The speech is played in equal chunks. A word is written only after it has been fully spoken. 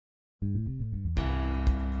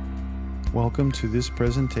Welcome to this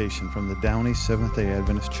presentation from the Downey Seventh-day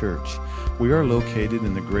Adventist Church. We are located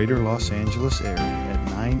in the greater Los Angeles area at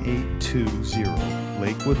 9820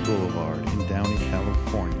 Lakewood Boulevard in Downey,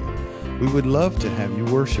 California. We would love to have you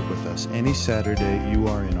worship with us any Saturday you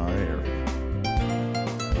are in our area.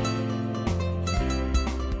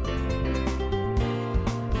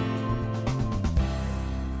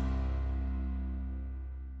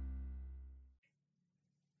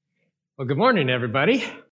 Well, good morning, everybody.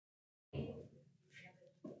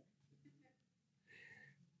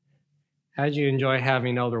 How did you enjoy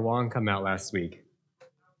having Elder Wong come out last week?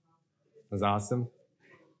 It was awesome.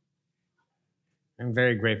 I'm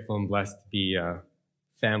very grateful and blessed to be a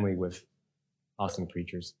family with awesome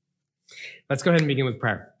preachers. Let's go ahead and begin with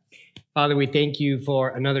prayer. Father, we thank you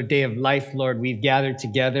for another day of life, Lord. We've gathered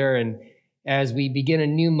together, and as we begin a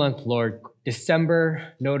new month, Lord,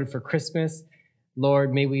 December, noted for Christmas,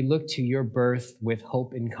 Lord, may we look to your birth with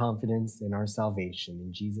hope and confidence in our salvation.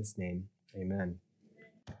 In Jesus' name, amen.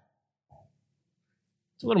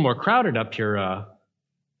 It's a little more crowded up here. Got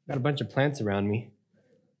a bunch of plants around me.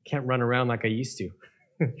 Can't run around like I used to.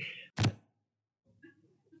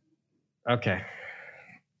 Okay.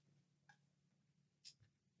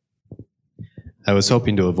 I was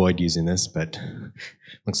hoping to avoid using this, but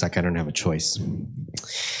looks like I don't have a choice.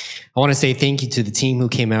 I want to say thank you to the team who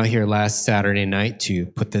came out here last Saturday night to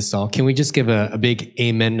put this all. Can we just give a big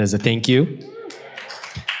amen as a thank you?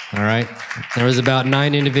 All right. There was about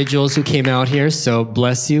 9 individuals who came out here, so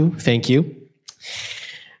bless you. Thank you.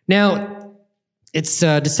 Now, it's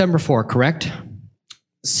December 4, correct?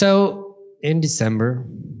 So in December,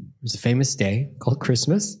 there's a famous day called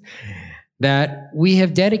Christmas that we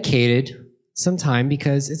have dedicated some time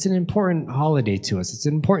because it's an important holiday to us. It's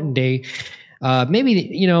an important day.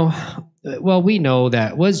 Maybe, we know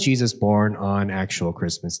that, was Jesus born on actual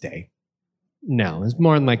Christmas Day? No, it's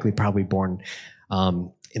more than likely probably born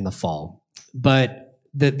in the fall. But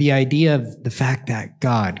the idea of the fact that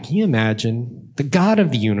God, can you imagine, the God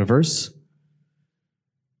of the universe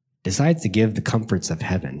decides to give the comforts of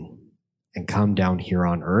heaven and come down here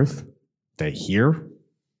on earth, that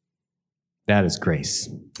is grace.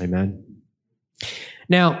 Amen.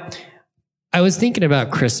 Now, I was thinking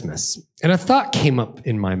about Christmas, and a thought came up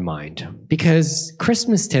in my mind because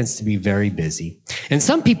Christmas tends to be very busy. And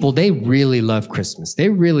some people, they really love Christmas. They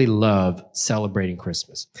really love celebrating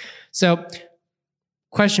Christmas. So,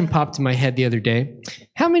 question popped in my head the other day.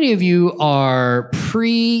 How many of you are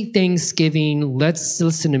pre-Thanksgiving? Let's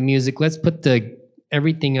listen to music. Let's put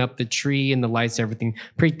everything up, the tree and the lights, everything,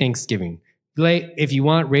 pre-Thanksgiving. If you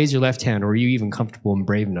want, raise your left hand, or are you even comfortable and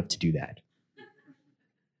brave enough to do that?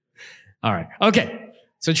 All right. Okay.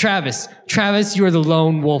 So Travis, you are the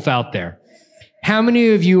lone wolf out there. How many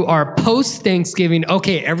of you are post-Thanksgiving?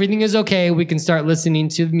 Okay, everything is okay. We can start listening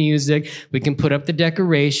to the music. We can put up the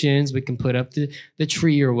decorations. We can put up the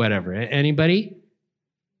tree or whatever. Anybody?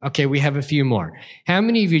 Okay, we have a few more. How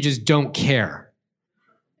many of you just don't care?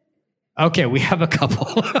 Okay, we have a couple.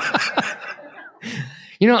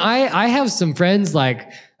 I have some friends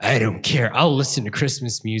like, I don't care. I'll listen to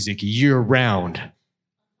Christmas music year-round.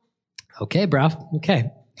 Okay, bro.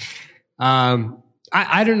 Okay.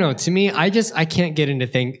 I don't know. To me, I can't get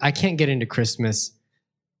into Christmas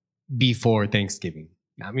before Thanksgiving.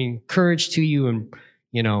 I mean, courage to you, and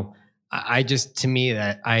to me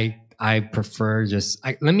that I prefer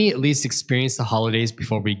let me at least experience the holidays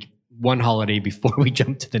one holiday before we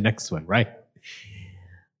jump to the next one, right?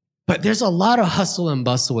 But there's a lot of hustle and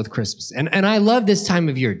bustle with Christmas, and I love this time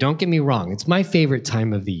of year. Don't get me wrong; it's my favorite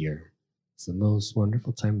time of the year. It's the most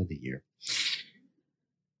wonderful time of the year.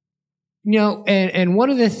 And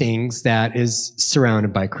one of the things that is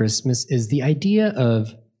surrounded by Christmas is the idea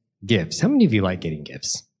of gifts. How many of you like getting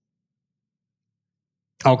gifts?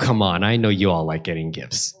 Oh, come on. I know you all like getting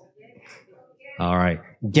gifts. All right.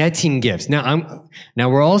 Getting gifts. Now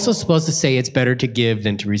we're also supposed to say it's better to give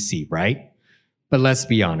than to receive, right? But let's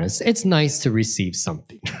be honest. It's nice to receive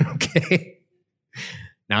something, okay?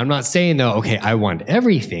 Now, I'm not saying, though, okay, I want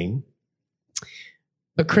everything.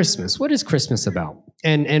 But Christmas, what is Christmas about?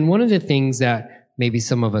 And one of the things that maybe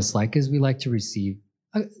some of us like is we like to receive,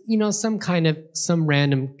 some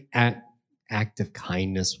random act of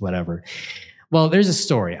kindness, whatever. Well, there's a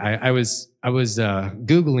story. I was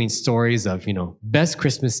Googling stories of, best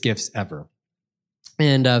Christmas gifts ever.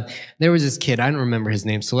 And there was this kid, I don't remember his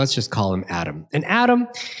name, so let's just call him Adam. And Adam,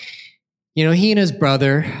 he and his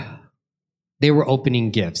brother, they were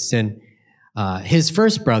opening gifts. And his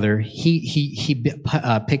first brother, he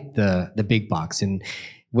picked the big box, and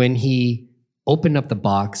when he opened up the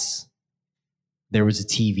box, there was a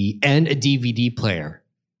TV and a DVD player.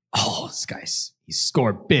 Oh, this guy's, he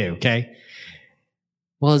scored big, okay?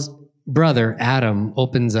 Well, his brother, Adam,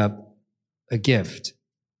 opens up a gift,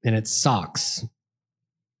 and it's socks.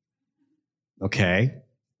 Okay.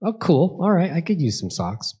 Oh, cool. All right, I could use some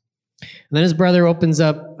socks. And then his brother opens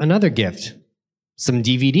up another gift, some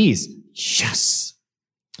DVDs. Yes.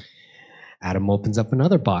 Adam opens up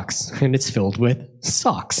another box, and it's filled with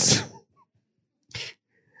socks.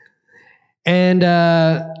 And,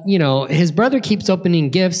 his brother keeps opening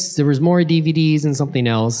gifts. There was more DVDs and something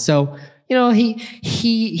else. So,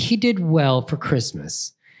 he did well for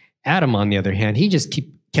Christmas. Adam, on the other hand, he just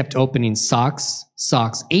kept opening socks,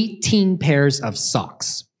 18 pairs of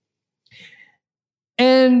socks.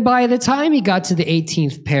 And by the time he got to the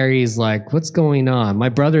 18th pair, he's like, what's going on? My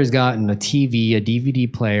brother's gotten a TV, a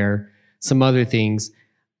DVD player, some other things,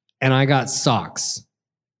 and I got socks.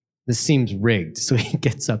 This seems rigged. So he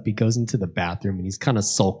gets up, he goes into the bathroom, and he's kind of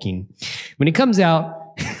sulking. When he comes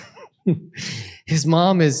out, his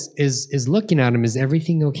mom is looking at him. Is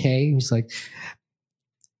everything okay? And he's like,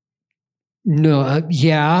 no,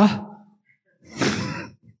 yeah.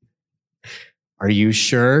 Are you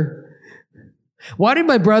sure? Why did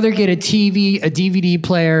my brother get a TV, a DVD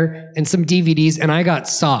player, and some DVDs, and I got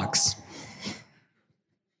socks?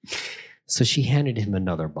 So she handed him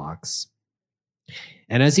another box.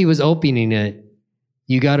 And as he was opening it,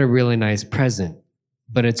 you got a really nice present,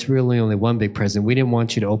 but it's really only one big present. We didn't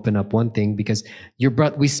want you to open up one thing because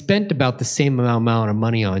we spent about the same amount of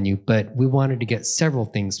money on you, but we wanted to get several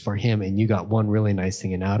things for him, and you got one really nice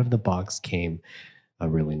thing, and out of the box came a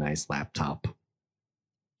really nice laptop.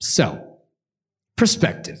 So,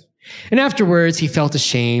 perspective. And afterwards, he felt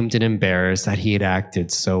ashamed and embarrassed that he had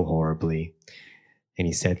acted so horribly. And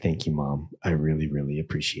he said, thank you, Mom. I really, really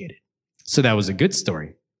appreciate it. So that was a good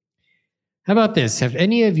story. How about this? Have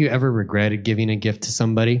any of you ever regretted giving a gift to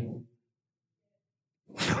somebody?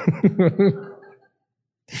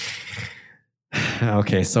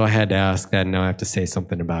 Okay, so I had to ask that, and now I have to say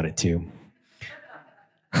something about it too.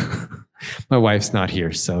 My wife's not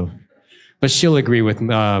here, but she'll agree with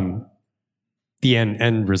the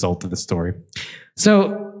end result of the story.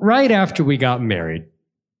 So right after we got married,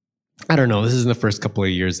 I don't know, this is in the first couple of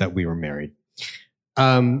years that we were married.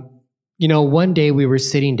 One day we were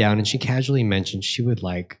sitting down and she casually mentioned she would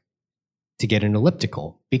like to get an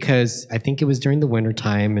elliptical because I think it was during the winter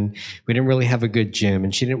time and we didn't really have a good gym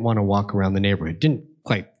and she didn't want to walk around the neighborhood. Didn't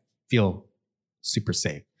quite feel super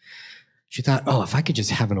safe. She thought, if I could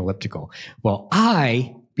just have an elliptical. Well,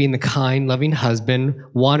 I, being the kind, loving husband,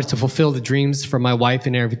 wanted to fulfill the dreams for my wife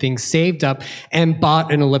and everything, saved up and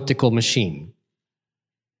bought an elliptical machine.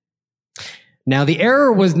 Now, the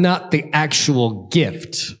error was not the actual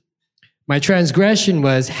gift. My transgression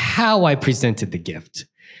was how I presented the gift.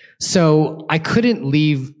 So I couldn't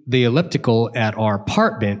leave the elliptical at our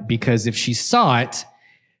apartment because if she saw it,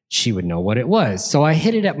 she would know what it was. So I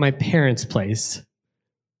hid it at my parents' place.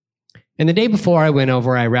 And the day before I went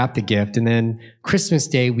over, I wrapped the gift. And then Christmas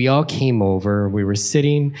Day, we all came over. We were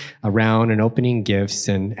sitting around and opening gifts.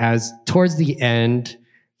 And as towards the end,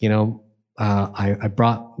 I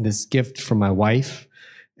brought this gift for my wife.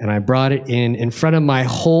 And I brought it in front of my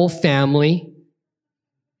whole family.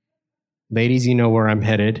 Ladies, you know where I'm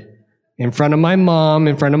headed. In front of my mom,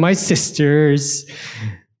 in front of my sisters.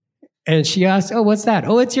 And she asked, what's that?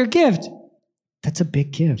 Oh, it's your gift. That's a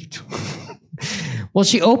big gift. Well,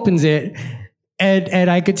 she opens it, and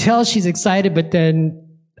I could tell she's excited, but then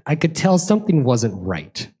I could tell something wasn't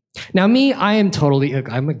right. Now, me, I'm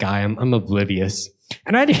a guy, I'm oblivious.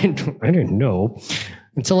 And I didn't know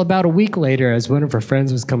until about a week later, as one of her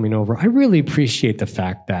friends was coming over. I really appreciate the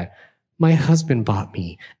fact that my husband bought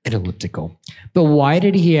me an elliptical. But why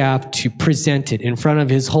did he have to present it in front of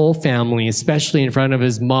his whole family, especially in front of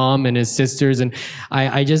his mom and his sisters? And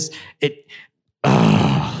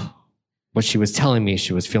what she was telling me,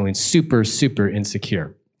 she was feeling super, super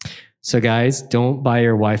insecure. So guys, don't buy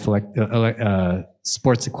your wife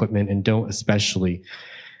sports equipment, and don't especially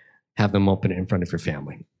have them open it in front of your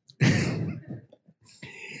family.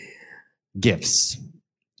 Gifts.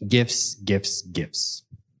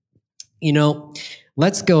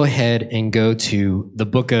 Let's go ahead and go to the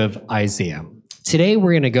book of Isaiah. Today,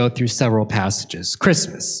 we're going to go through several passages.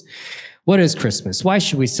 Christmas. What is Christmas? Why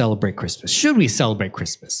should we celebrate Christmas? Should we celebrate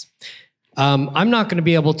Christmas? I'm not going to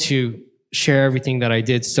be able to share everything that I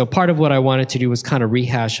did. So part of what I wanted to do was kind of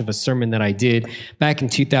rehash of a sermon that I did back in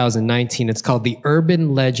 2019. It's called The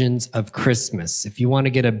Urban Legends of Christmas. If you want to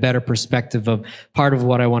get a better perspective of part of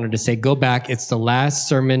what I wanted to say, go back. It's the last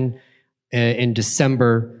sermon in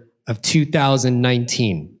December of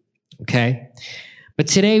 2019. Okay? But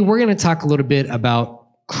today we're going to talk a little bit about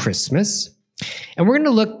Christmas. And we're going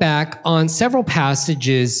to look back on several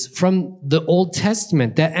passages from the Old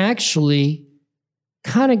Testament that actually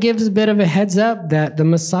kind of gives a bit of a heads up that the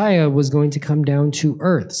Messiah was going to come down to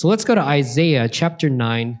earth. So let's go to Isaiah chapter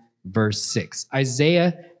 9, verse 6.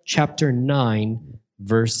 Isaiah chapter 9,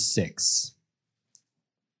 verse 6.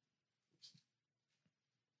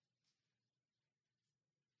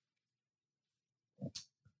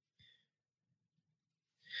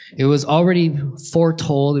 It was already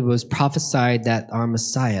foretold, it was prophesied that our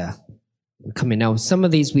Messiah would come in. Now, some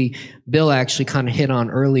of these Bill actually kind of hit on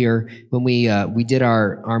earlier when we did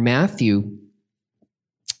our Matthew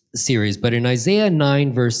series, but in Isaiah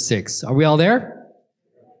 9, verse 6, are we all there?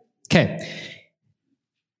 Okay.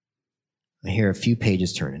 I hear a few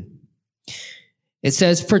pages turning. It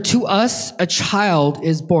says, "For to us a child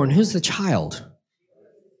is born." Who's the child?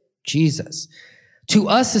 Jesus. "To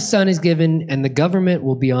us a son is given, and the government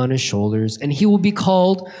will be on his shoulders, and he will be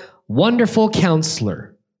called Wonderful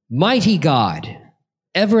Counselor, Mighty God,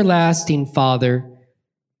 Everlasting Father,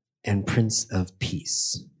 and Prince of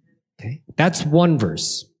Peace." Okay, that's one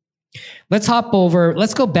verse. Let's hop over.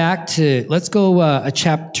 Let's go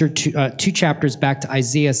two chapters back to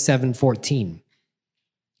Isaiah 7:14.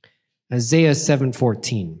 Isaiah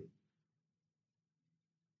 7:14.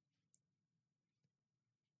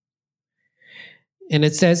 And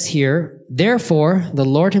it says here, "Therefore, the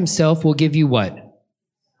Lord himself will give you" what?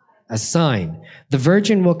 "A sign. The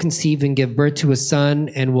virgin will conceive and give birth to a son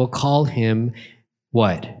and will call him"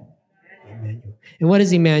 what? Emmanuel. And what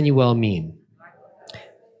does Emmanuel mean?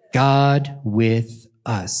 God with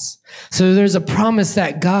us. So there's a promise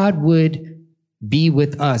that God would be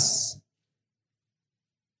with us.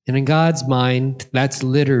 And in God's mind, that's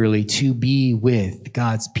literally to be with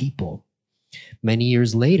God's people. Many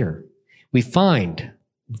years later, we find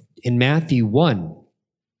in Matthew 1,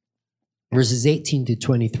 verses 18 to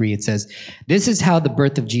 23, it says, "This is how the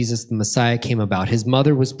birth of Jesus the Messiah came about. His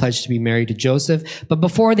mother was pledged to be married to Joseph, but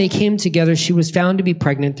before they came together, she was found to be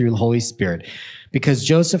pregnant through the Holy Spirit. Because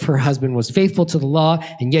Joseph, her husband, was faithful to the law,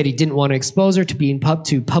 and yet he didn't want to expose her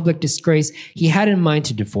to public disgrace, he had in mind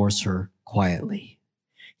to divorce her quietly."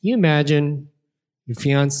 Can you imagine your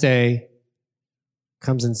fiance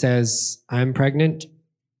comes and says, "I'm pregnant,"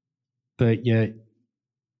 but yet,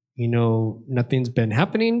 nothing's been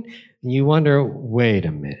happening. And you wonder, wait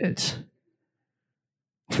a minute.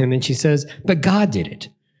 And then she says, "But God did it."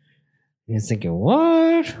 And you're thinking,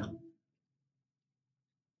 what?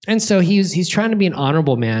 And so he's trying to be an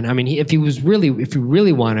honorable man. I mean, if he was really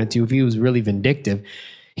wanted to, if he was really vindictive,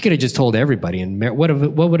 he could have just told everybody. And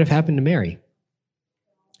what would have happened to Mary?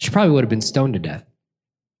 She probably would have been stoned to death.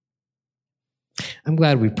 I'm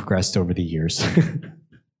glad we've progressed over the years.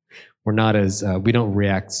 We're not we don't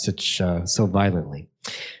react so violently.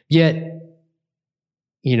 Yet,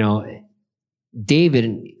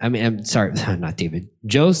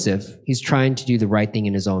 Joseph, he's trying to do the right thing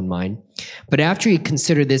in his own mind. But after he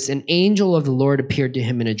considered this, an angel of the Lord appeared to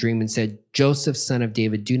him in a dream and said, "Joseph, son of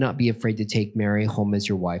David, do not be afraid to take Mary home as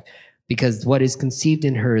your wife, because what is conceived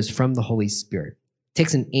in her is from the Holy Spirit." It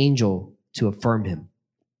takes an angel to affirm him.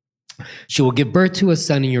 "She will give birth to a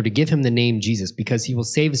son, and you're to give him the name Jesus, because he will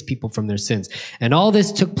save his people from their sins." And all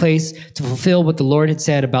this took place to fulfill what the Lord had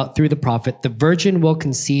said about through the prophet, "The virgin will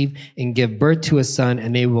conceive and give birth to a son,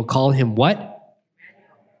 and they will call him" what?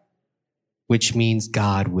 Which means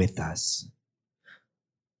God with us.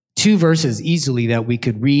 Two verses easily that we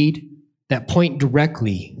could read that point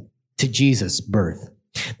directly to Jesus' birth.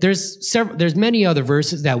 There's many other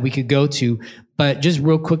verses that we could go to, but just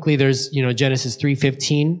real quickly, there's Genesis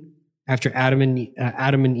 3:15. After Adam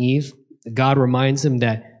and Eve, God reminds them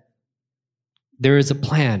that there is a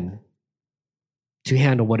plan to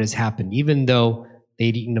handle what has happened, even though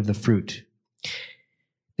they'd eaten of the fruit.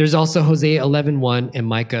 There's also Hosea 11:1 and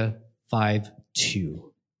Micah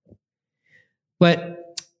 5:2.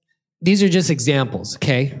 But these are just examples,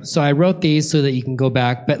 okay? So I wrote these so that you can go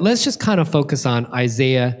back, but let's just kind of focus on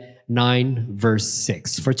Isaiah 9, verse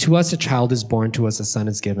 6. "For to us a child is born, to us a son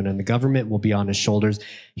is given, and the government will be on his shoulders.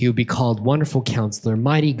 He will be called Wonderful Counselor,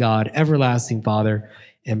 Mighty God, Everlasting Father,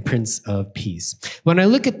 and Prince of Peace." When I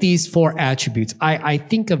look at these four attributes, I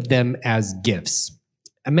think of them as gifts.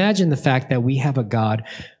 Imagine the fact that we have a God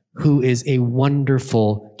who is a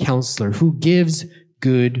wonderful counselor, who gives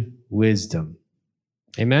good wisdom.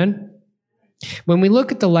 Amen? When we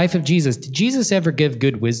look at the life of Jesus, did Jesus ever give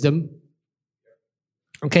good wisdom?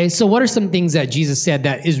 Okay, so what are some things that Jesus said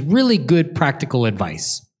that is really good practical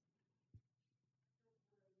advice?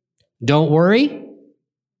 Don't worry.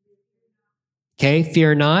 Okay,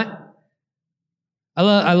 fear not.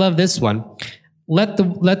 I love this one. Let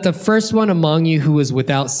the first one among you who is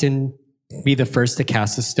without sin be the first to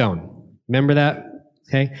cast a stone. Remember that?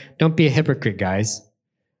 Okay. Don't be a hypocrite, guys.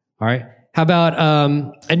 All right. How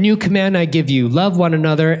about a new command I give you? Love one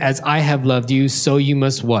another as I have loved you, so you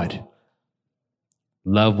must what?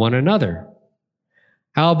 Love one another.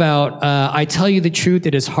 How about I tell you the truth,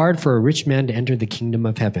 it is hard for a rich man to enter the kingdom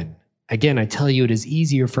of heaven. Again, I tell you, it is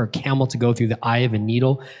easier for a camel to go through the eye of a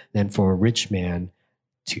needle than for a rich man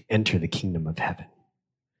to enter the kingdom of heaven.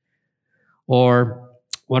 Or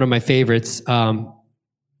one of my favorites,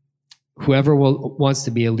 whoever wants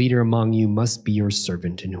to be a leader among you must be your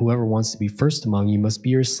servant, and whoever wants to be first among you must be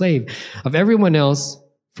your slave of everyone else.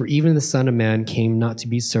 For even the Son of Man came not to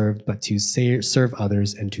be served, but to serve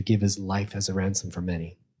others and to give his life as a ransom for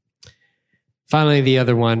many. Finally, the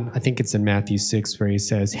other one, I think it's in Matthew 6, where he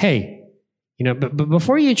says, hey, but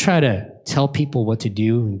before you try to tell people what to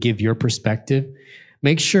do and give your perspective,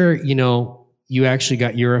 make sure, you actually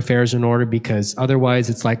got your affairs in order, because otherwise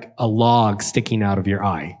it's like a log sticking out of your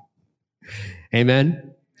eye.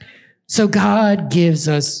 Amen? So God gives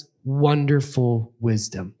us wonderful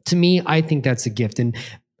wisdom. To me, I think that's a gift. And,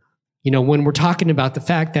 when we're talking about the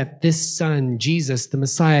fact that this Son, Jesus, the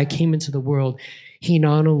Messiah, came into the world, he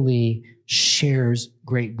not only shares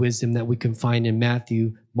great wisdom that we can find in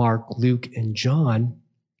Matthew, Mark, Luke, and John,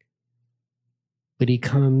 but he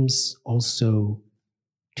comes also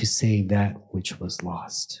to save that which was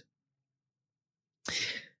lost.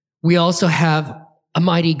 We also have a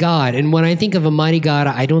mighty God. And when I think of a mighty God,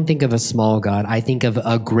 I don't think of a small God. I think of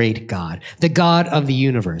a great God, the God of the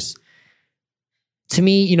universe. To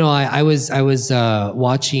me, I was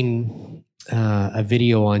watching a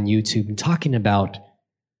video on YouTube and talking about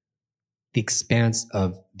the expanse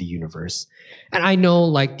of the universe. And I know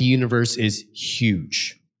the universe is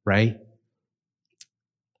huge, right?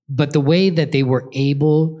 But the way that they were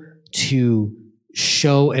able to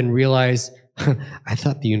show and realize, I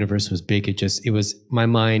thought the universe was big. My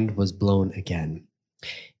mind was blown again.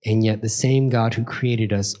 And yet the same God who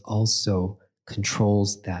created us also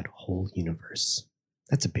controls that whole universe.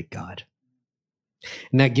 That's a big God.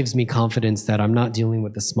 And that gives me confidence that I'm not dealing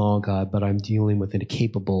with a small God, but I'm dealing with a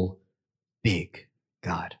capable, big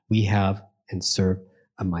God. We have and serve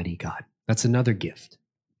a mighty God. That's another gift.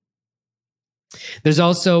 There's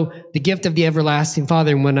also the gift of the everlasting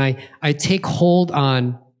Father. And when I take hold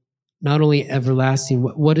on not only everlasting,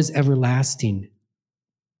 what is everlasting?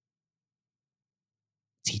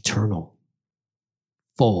 It's eternal,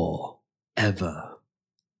 forever.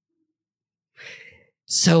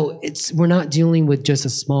 So we're not dealing with just a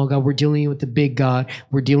small God. We're dealing with the big God.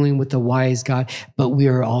 We're dealing with the wise God, but we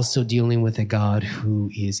are also dealing with a God who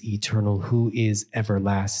is eternal, who is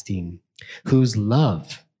everlasting, whose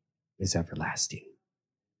love is everlasting.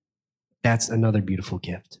 That's another beautiful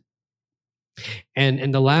gift.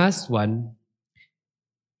 And the last one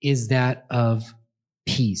is that of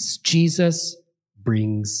peace. Jesus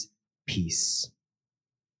brings peace.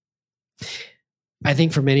 I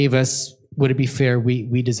think for many of us, would it be fair,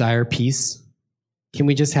 we desire peace? Can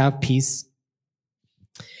we just have peace?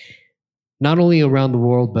 Not only around the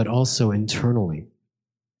world, but also internally.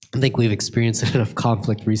 I think we've experienced enough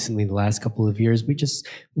conflict recently in the last couple of years. We'd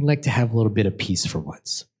like to have a little bit of peace for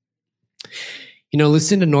once.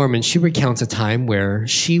 Lucinda Norman, she recounts a time where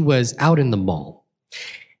she was out in the mall.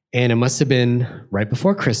 And it must have been right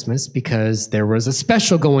before Christmas, because there was a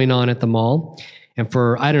special going on at the mall. And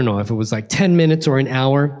for, I don't know if it was 10 minutes or an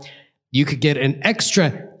hour, you could get an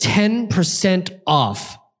extra 10%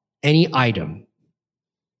 off any item.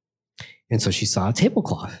 And so she saw a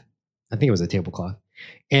tablecloth. I think it was a tablecloth.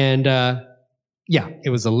 And it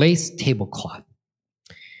was a lace tablecloth.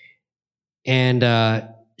 And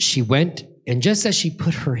she went, and just as she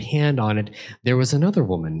put her hand on it, there was another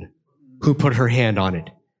woman who put her hand on it.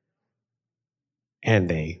 And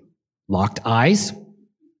they locked eyes,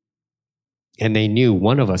 and they knew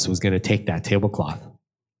one of us was going to take that tablecloth.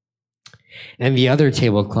 And the other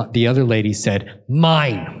lady said,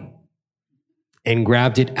 "Mine," and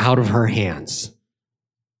grabbed it out of her hands.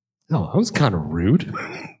 Oh, that was kind of rude.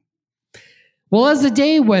 Well, as the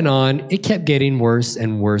day went on, it kept getting worse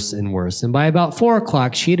and worse and worse. And by about 4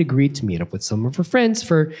 o'clock, she had agreed to meet up with some of her friends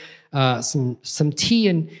for some tea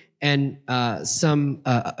and an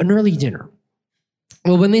early dinner.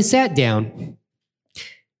 Well, when they sat down,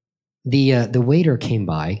 the waiter came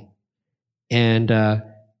by, and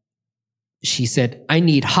she said, "I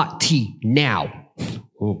need hot tea now."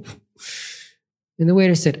 Ooh. And the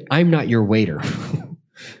waiter said, "I'm not your waiter."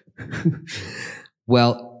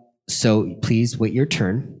 Well, so please wait your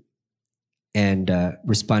turn. And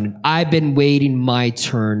responded, "I've been waiting my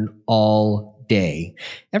turn all day.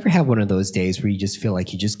 Ever have one of those days where you just feel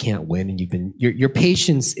like you just can't win and your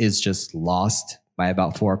patience is just lost by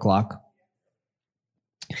about 4 o'clock?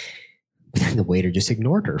 But then the waiter just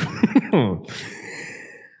ignored her.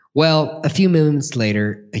 Well, a few minutes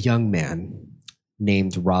later, a young man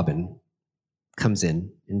named Robin comes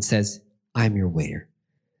in and says, "I'm your waiter."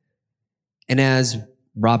 And as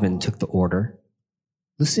Robin took the order,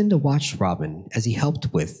 Lucinda watched Robin as he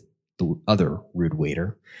helped with the other rude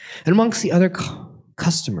waiter and amongst the other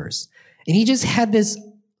customers. And he just had this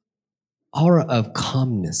aura of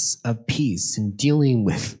calmness, of peace in dealing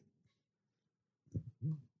with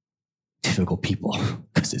difficult people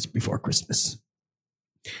because it's before Christmas.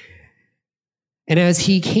 And as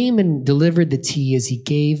he came and delivered the tea, as he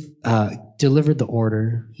delivered the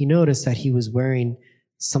order, he noticed that he was wearing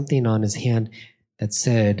something on his hand that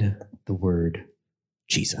said the word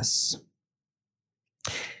Jesus.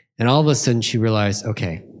 And all of a sudden she realized,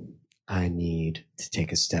 okay, I need to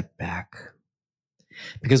take a step back.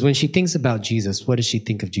 Because when she thinks about Jesus, what does she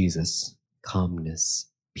think of Jesus? Calmness,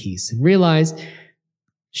 peace, and realized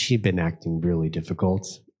she'd been acting really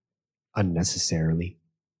difficult, unnecessarily.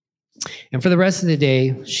 And for the rest of the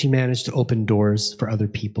day, she managed to open doors for other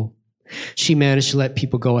people. She managed to let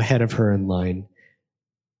people go ahead of her in line,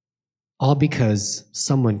 all because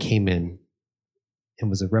someone came in and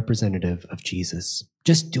was a representative of Jesus,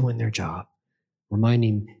 just doing their job,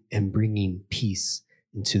 reminding and bringing peace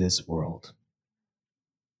into this world.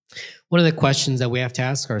 One of the questions that we have to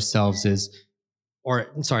ask ourselves is,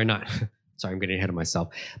 I'm getting ahead of myself,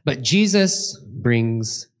 but Jesus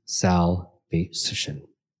brings salvation.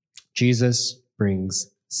 Jesus brings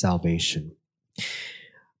salvation.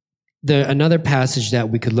 Another passage that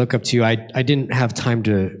we could look up to, I didn't have time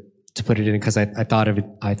to put it in because I thought of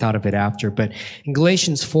it after, but in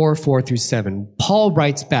Galatians 4:4-7, Paul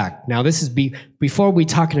writes back. Now this is before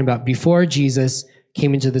Jesus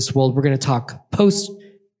came into this world. We're going to talk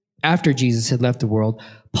after Jesus had left the world.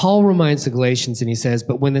 Paul reminds the Galatians and he says,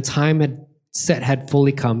 "But when the time had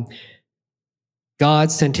fully come, God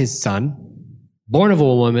sent his son, born of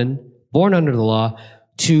a woman, born under the law,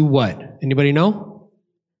 to" what? Anybody know?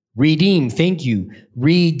 Redeem. Thank you.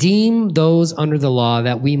 Redeem those under the law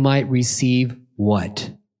that we might receive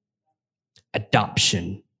what?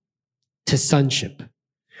 Adoption to sonship.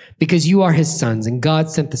 Because you are his sons, and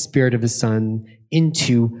God sent the Spirit of his Son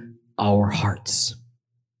into our hearts.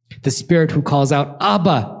 The Spirit who calls out,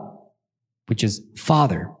 Abba, which is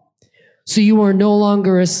Father. So you are no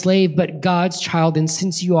longer a slave, but God's child. And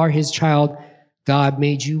since you are his child, God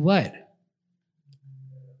made you what?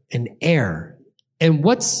 An heir. And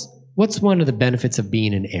what's one of the benefits of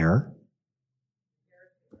being an heir?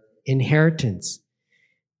 Inheritance.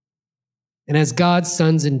 And as God's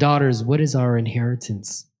sons and daughters, what is our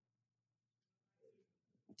inheritance?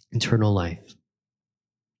 Eternal life.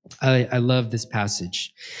 I love this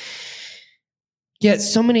passage. Yet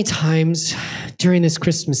so many times during this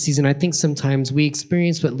Christmas season, I think sometimes we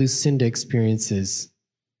experience what Lucinda experiences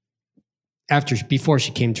before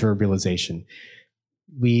she came to her realization.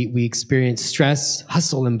 We experience stress,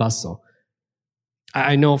 hustle, and bustle.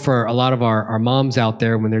 I know for a lot of our moms out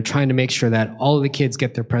there, when they're trying to make sure that all of the kids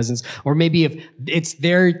get their presents, or maybe if it's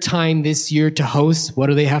their time this year to host, what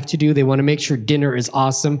do they have to do? They want to make sure dinner is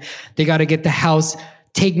awesome. They got to get the house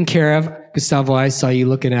taken care of. Gustavo, I saw you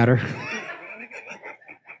looking at her.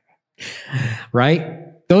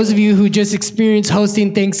 Right? Those of you who just experienced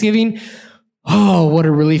hosting Thanksgiving, oh, what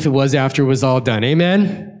a relief it was after it was all done.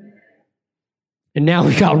 Amen? And now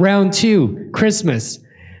we got round 2, Christmas.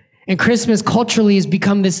 And Christmas culturally has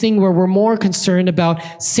become this thing where we're more concerned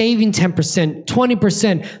about saving 10%,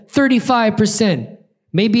 20%, 35%.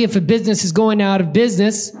 Maybe if a business is going out of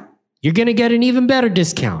business, you're going to get an even better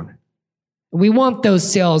discount. We want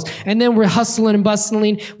those sales. And then we're hustling and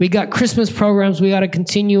bustling. We got Christmas programs we got to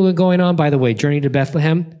continue going on. By the way, Journey to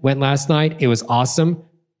Bethlehem went last night. It was awesome.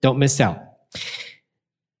 Don't miss out.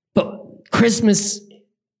 But Christmas,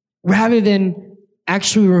 rather than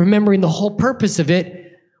actually remembering the whole purpose of it,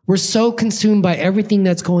 we're so consumed by everything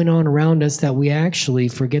that's going on around us that we actually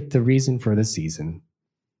forget the reason for the season.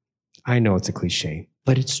 I know it's a cliche,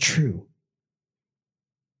 but it's true.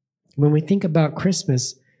 When we think about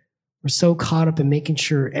Christmas, we're so caught up in making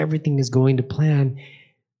sure everything is going to plan,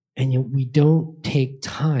 and yet we don't take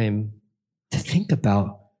time to think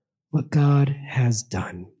about what God has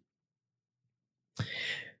done.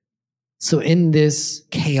 So in this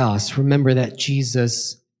chaos, remember that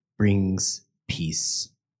Jesus brings peace.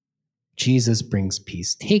 Jesus brings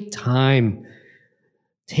peace. Take time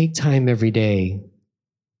every day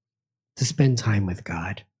to spend time with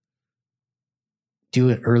God. Do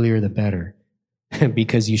it earlier the better.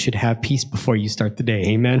 because you should have peace before you start the day.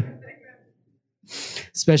 Amen?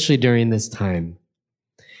 Especially during this time.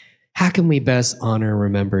 How can we best honor and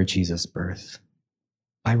remember Jesus' birth?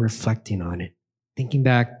 By reflecting on it, thinking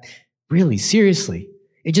back, really, seriously.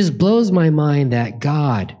 It just blows my mind that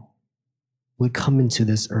God would come into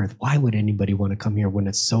this earth. Why would anybody want to come here when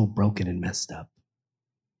it's so broken and messed up?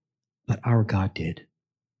 But our God did.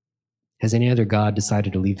 Has any other God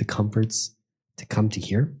decided to leave the comforts to come to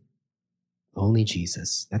here? Only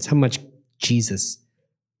Jesus. That's how much Jesus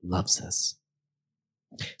loves us.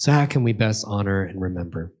 So how can we best honor and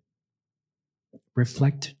remember?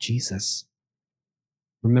 Reflect Jesus.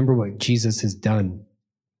 Remember what Jesus has done.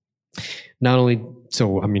 Not only,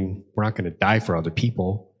 we're not going to die for other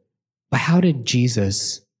people, but how did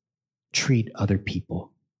Jesus treat other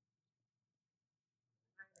people?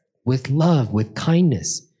 With love, with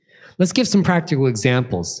kindness. Let's give some practical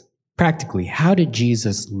examples. Practically, how did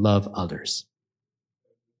Jesus love others?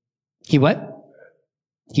 He what?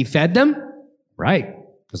 He fed them? Right.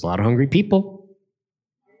 There's a lot of hungry people.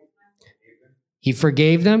 He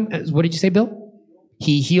forgave them. What did you say, Bill?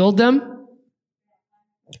 He healed them.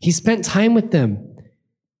 He spent time with them.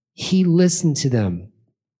 He listened to them.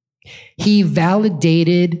 He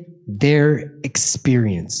validated their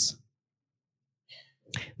experience.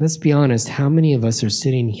 Let's be honest, how many of us are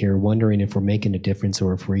sitting here wondering if we're making a difference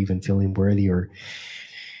or if we're even feeling worthy or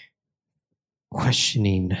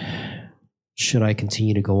questioning, should I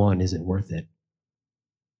continue to go on? Is it worth it?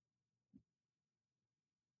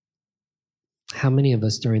 How many of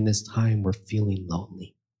us during this time were feeling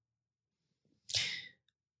lonely?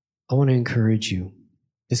 I want to encourage you.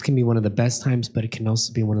 This can be one of the best times, but it can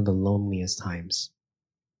also be one of the loneliest times.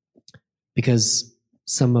 Because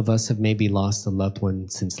some of us have maybe lost a loved one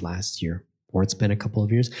since last year, or it's been a couple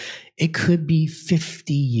of years. It could be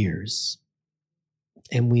 50 years,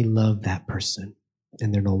 and we love that person,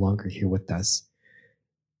 and they're no longer here with us.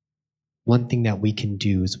 One thing that we can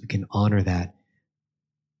do is we can honor that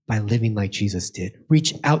by living like Jesus did.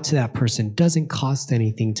 Reach out to that person. Doesn't cost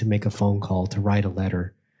anything to make a phone call, to write a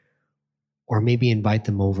letter, or maybe invite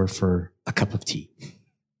them over for a cup of tea,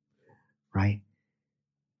 right?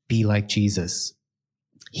 Be like Jesus.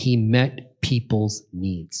 He met people's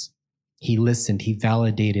needs. He listened. He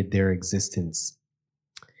validated their existence.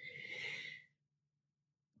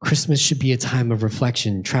 Christmas should be a time of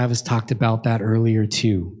reflection. Travis talked about that earlier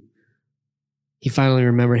too. He finally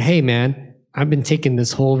remembered, hey man, I've been taking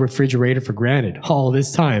this whole refrigerator for granted all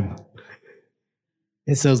this time.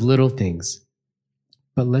 It's those little things.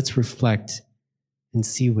 But let's reflect and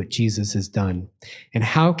see what Jesus has done. And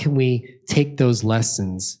how can we take those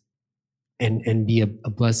lessons and be a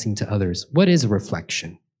blessing to others? What is a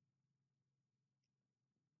reflection?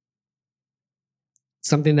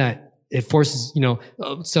 Something that it forces,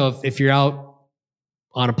 so if you're out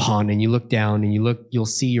on a pond and you look down and you'll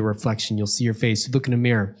see your reflection, you'll see your face, you look in a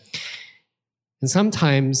mirror. And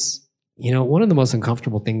sometimes, one of the most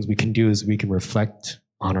uncomfortable things we can do is we can reflect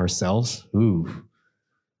on ourselves. Ooh.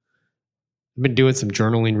 I've been doing some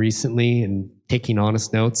journaling recently and taking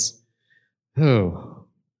honest notes. Oh,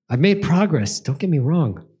 I've made progress. Don't get me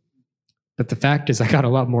wrong. But the fact is I got a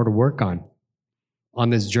lot more to work on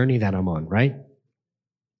this journey that I'm on, right?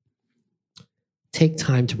 Take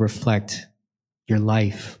time to reflect your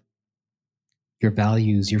life, your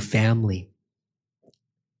values, your family.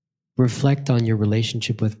 Reflect on your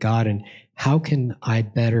relationship with God and how can I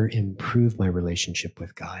better improve my relationship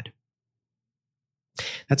with God?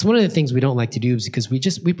 That's one of the things we don't like to do is because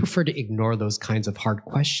we prefer to ignore those kinds of hard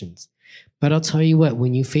questions. But I'll tell you what,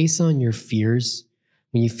 when you face your fears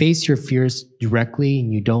directly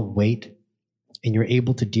and you don't wait and you're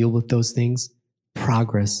able to deal with those things,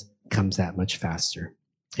 progress comes that much faster.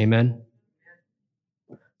 Amen?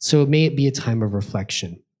 So may it be a time of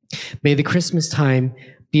reflection. May the Christmas time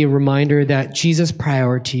be a reminder that Jesus'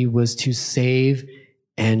 priority was to save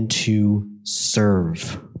and to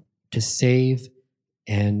serve. To save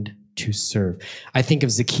and to serve. I think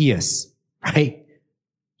of Zacchaeus, right?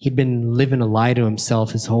 He'd been living a lie to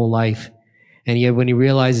himself his whole life. And yet when he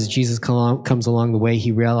realizes Jesus comes along the way,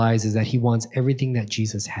 he realizes that he wants everything that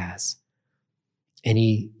Jesus has. And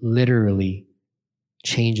he literally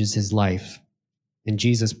changes his life. In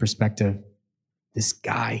Jesus' perspective, this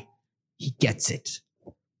guy, he gets it.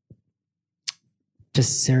 To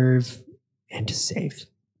serve and to save.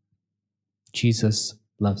 Jesus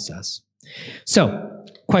loves us. So,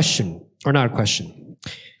 question, or not a question.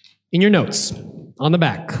 In your notes, on the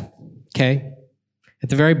back, okay, at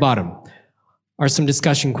the very bottom, are some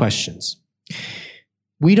discussion questions.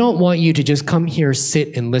 We don't want you to just come here,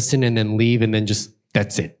 sit and listen and then leave and then just,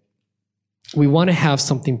 that's it. We want to have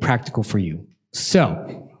something practical for you.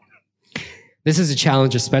 So, this is a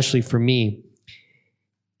challenge, especially for me,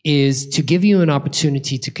 is to give you an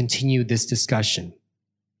opportunity to continue this discussion.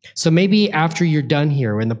 So maybe after you're done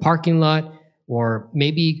here in the parking lot, or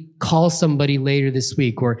maybe call somebody later this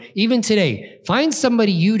week, or even today, find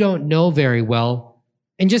somebody you don't know very well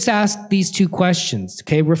and just ask these two questions,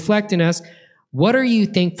 okay? Reflect and ask, what are you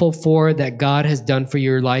thankful for that God has done for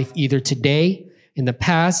your life, either today, in the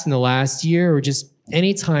past, in the last year, or just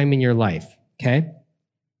any time in your life, okay?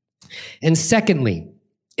 And secondly,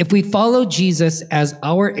 if we follow Jesus as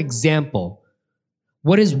our example,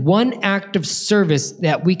 what is one act of service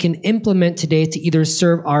that we can implement today to either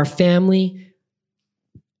serve our family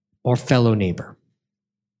or fellow neighbor?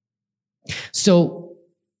 So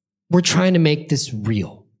we're trying to make this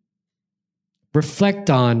real. Reflect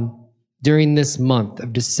on, during this month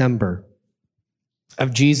of December,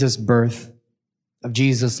 of Jesus' birth, of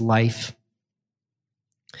Jesus' life,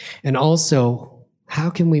 and also, how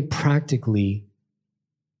can we practically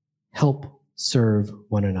help serve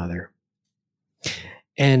one another?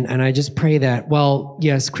 And I just pray that, well,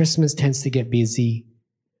 yes, Christmas tends to get busy.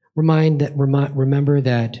 Remember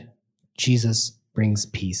that Jesus brings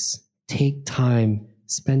peace. Take time,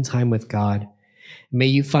 spend time with God. May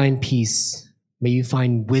you find peace. May you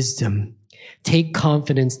find wisdom. Take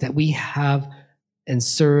confidence that we have and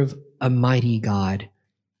serve a mighty God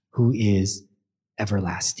who is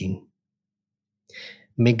everlasting.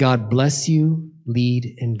 May God bless you,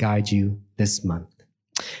 lead, and guide you this month.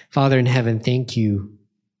 Father in heaven, thank you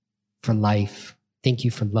for life. Thank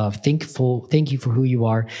you for love. Thank you for who you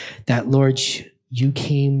are, that, Lord, you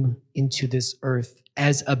came into this earth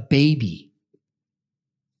as a baby,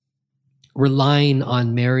 relying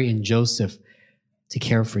on Mary and Joseph to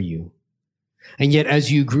care for you. And yet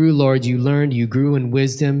as you grew, Lord, you learned, you grew in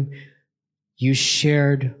wisdom, you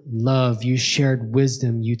shared love, you shared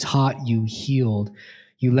wisdom, you taught, you healed,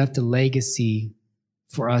 you left a legacy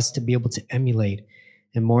for us to be able to emulate.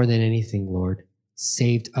 And more than anything, Lord,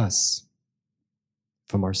 saved us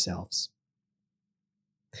from ourselves.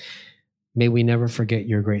 May we never forget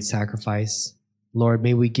your great sacrifice. Lord,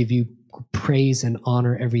 may we give you praise and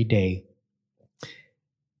honor every day.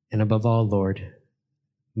 And above all, Lord,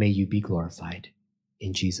 may you be glorified.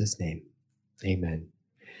 In Jesus' name, amen.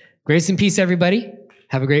 Grace and peace, everybody.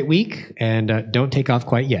 Have a great week, and don't take off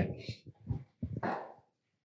quite yet.